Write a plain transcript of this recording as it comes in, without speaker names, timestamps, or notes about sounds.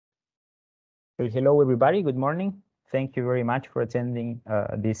Well, hello, everybody. Good morning. Thank you very much for attending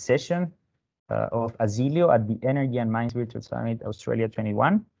this session of Azelio at the Energy and Mines Virtual Summit Australia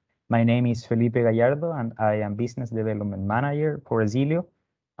 21. My name is Felipe Gallardo, and I am Business Development Manager for Azelio.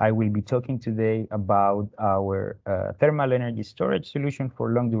 I will be talking today about our thermal energy storage solution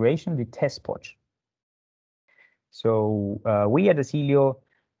for long duration, the test pod. So we at Azelio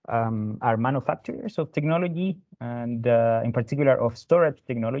are manufacturers of technology, and in particular of storage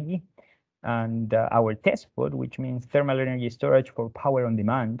technology. And our test pod, which means thermal energy storage for power on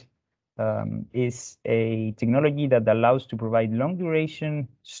demand, is a technology that allows to provide long duration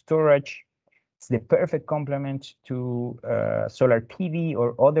storage. It's the perfect complement to solar PV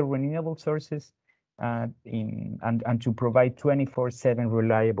or other renewable sources, and to provide 24/7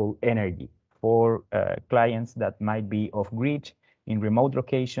 reliable energy for clients that might be off grid in remote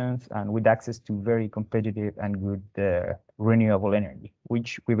locations and with access to very competitive and good renewable energy,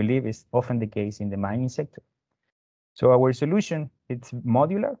 which we believe is often the case in the mining sector. So our solution, it's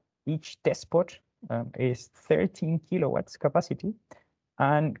modular. Each test pod is 13 kilowatts capacity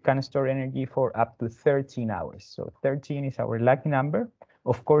and can store energy for up to 13 hours. So 13 is our lucky number.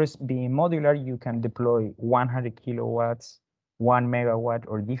 Of course, being modular, you can deploy 100 kilowatts, 1 megawatt,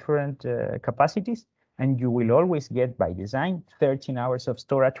 or different capacities, and you will always get, by design, 13 hours of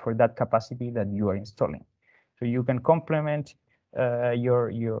storage for that capacity that you are installing. So you can complement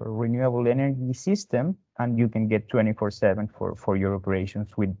your renewable energy system, and you can get 24/7 for your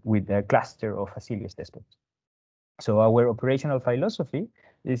operations with a cluster of Azelio's test pods. So our operational philosophy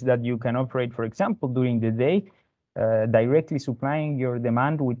is that you can operate, for example, during the day, directly supplying your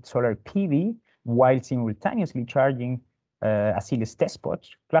demand with solar PV while simultaneously charging Azelio's test pod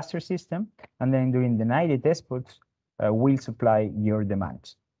cluster system, and then during the night, the test pods will supply your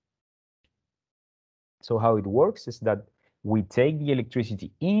demand. So how it works is that we take the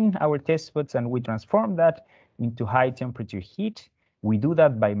electricity in our test pods and we transform that into high temperature heat. We do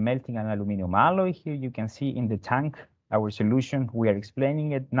that by melting an aluminum alloy. Here you can see in the tank our solution. We are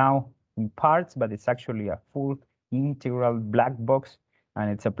explaining it now in parts, but it's actually a full integral black box,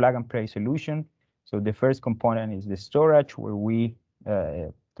 and it's a plug and play solution. So the first component is the storage, where we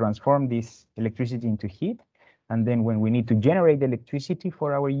transform this electricity into heat. And then when we need to generate electricity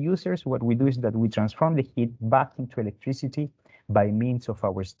for our users, what we do is that we transform the heat back into electricity by means of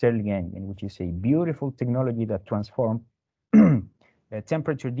our Stirling engine, which is a beautiful technology that transforms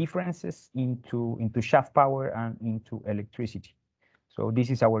temperature differences into shaft power and into electricity. So this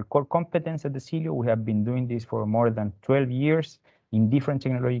is our core competence at Azelio. We have been doing this for more than 12 years in different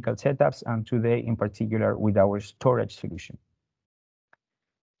technological setups, and today in particular with our storage solution.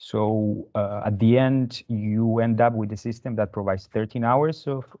 So at the end, you end up with a system that provides 13 hours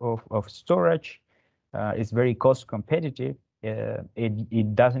of storage. It's very cost competitive.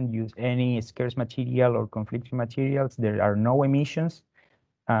 It doesn't use any scarce material or conflicting materials. There are no emissions,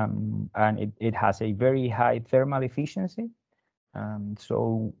 and it has a very high thermal efficiency.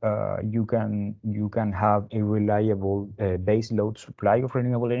 So you can have a reliable base load supply of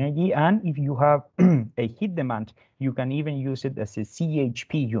renewable energy. And if you have a heat demand, you can even use it as a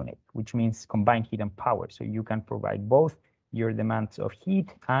CHP unit, which means combined heat and power. So you can provide both your demands of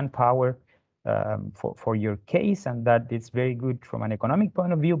heat and power for your case, and that is very good from an economic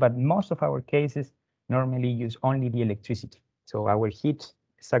point of view. But most of our cases normally use only the electricity. So our heat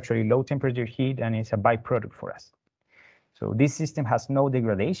is actually low temperature heat, and it's a byproduct for us. So this system has no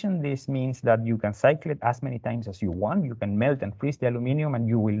degradation. This means that you can cycle it as many times as you want. You can melt and freeze the aluminum, and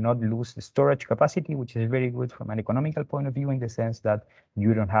you will not lose the storage capacity, which is very good from an economical point of view, in the sense that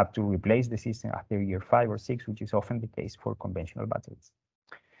you don't have to replace the system after year 5 or 6, which is often the case for conventional batteries.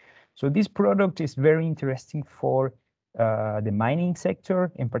 So this product is very interesting for the mining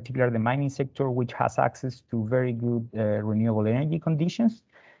sector, in particular the mining sector, which has access to very good renewable energy conditions.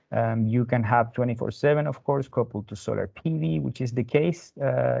 You can have 24/7, of course, coupled to solar PV, which is the case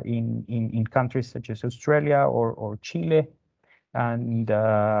in countries such as Australia or Chile. And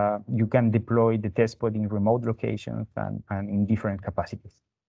you can deploy the test pod in remote locations and in different capacities.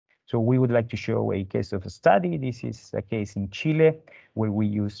 So we would like to show a case of a study. This is a case in Chile where we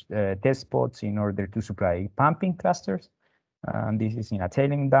use test pods in order to supply pumping clusters. This is in a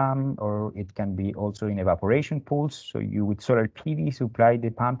tailing dam, or it can be also in evaporation pools. So you, with solar PV, supply the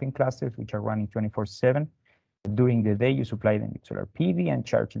pumping clusters, which are running 24/7. During the day, you supply them with solar PV and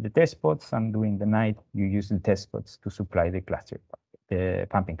charge the test pods, and during the night, you use the test pods to supply the cluster, the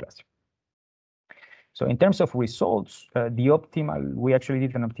pumping cluster. So in terms of results, we actually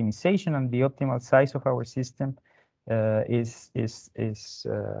did an optimization, and the optimal size of our system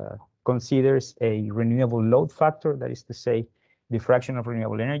considers a renewable load factor. That is to say, The fraction of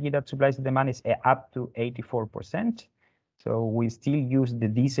renewable energy that supplies the demand is up to 84%. So we still use the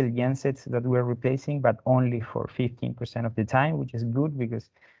diesel gensets that we're replacing, but only for 15% of the time, which is good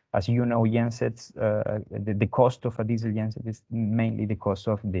because, as you know, gensets, the cost of a diesel genset is mainly the cost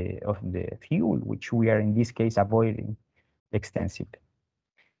of the fuel, which we are in this case avoiding extensively.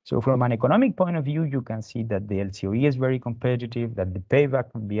 So from an economic point of view, you can see that the LCOE is very competitive, that the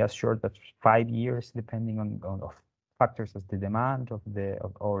payback can be as short as 5 years, depending on factors as the demand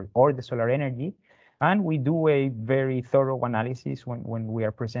or the solar energy. And we do a very thorough analysis when we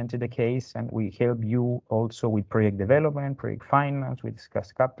are presented the case, and we help you also with project development, project finance. We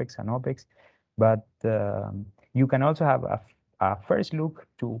discuss CapEx and OpEx, but you can also have a first look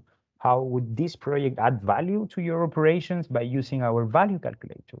to how would this project add value to your operations by using our value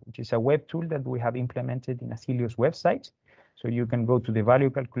calculator, which is a web tool that we have implemented in Azelio's website. So you can go to the value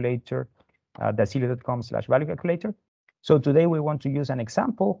calculator, azelio.com/value calculator. So today we want to use an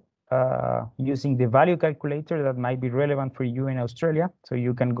example using the value calculator that might be relevant for you in Australia. So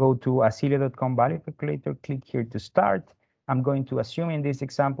you can go to azelio.com value calculator, click here to start. I'm going to assume in this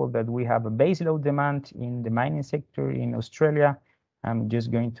example that we have a base load demand in the mining sector in Australia. I'm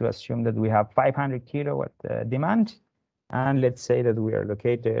just going to assume that we have 500 kilowatt demand. And let's say that we are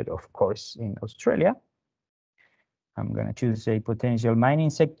located, of course, in Australia. I'm going to choose a potential mining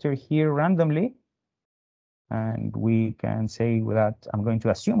sector here randomly. And we can say that I'm going to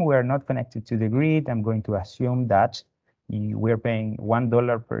assume we are not connected to the grid. I'm going to assume that we're paying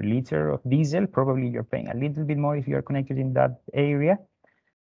 $1 per liter of diesel. Probably you're paying a little bit more if you're connected in that area.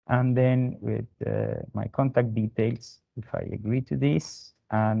 And then with my contact details, if I agree to this,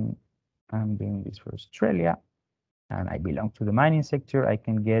 and I'm doing this for Australia, and I belong to the mining sector, I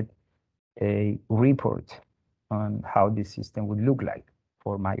can get a report on how this system would look like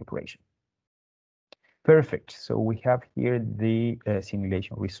for my operation. Perfect. So we have here the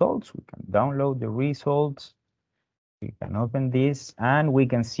simulation results. We can download the results. We can open this, and we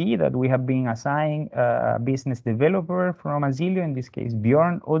can see that we have been assigned a business developer from Azelio, in this case,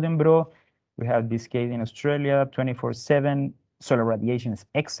 Bjorn Odenbro. We have this case in Australia, 24/7. Solar radiation is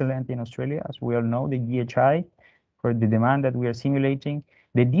excellent in Australia, as we all know, the GHI, for the demand that we are simulating.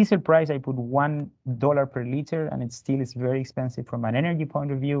 The diesel price, I put $1 per liter, and it still is very expensive from an energy point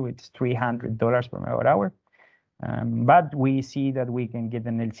of view. It's $300 per megawatt hour. But we see that we can get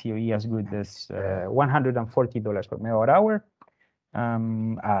an LCOE as good as $140 per megawatt hour,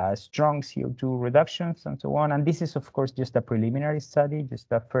 strong CO2 reductions and so on. And this is, of course, just a preliminary study,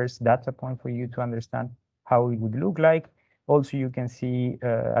 just a first data point for you to understand how it would look like. Also, you can see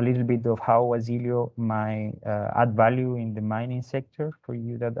a little bit of how Azelio might add value in the mining sector for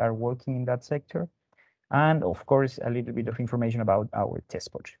you that are working in that sector. And of course, a little bit of information about our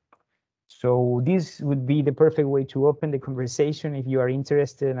test project. So this would be the perfect way to open the conversation. If you are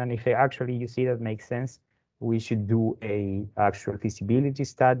interested, and if actually you see that makes sense, we should do a actual feasibility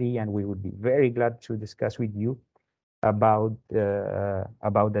study, and we would be very glad to discuss with you about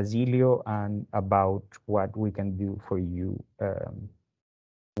Azelio and about what we can do for you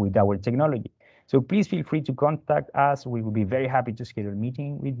with our technology. So please feel free to contact us. We will be very happy to schedule a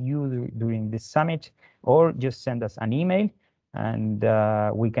meeting with you during this summit, or just send us an email, and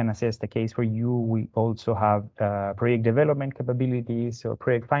we can assess the case for you. We also have project development capabilities or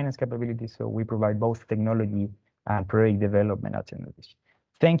project finance capabilities, so we provide both technology and project development alternatives.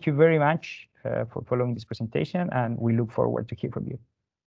 Thank you very much for following this presentation, and we look forward to hear from you.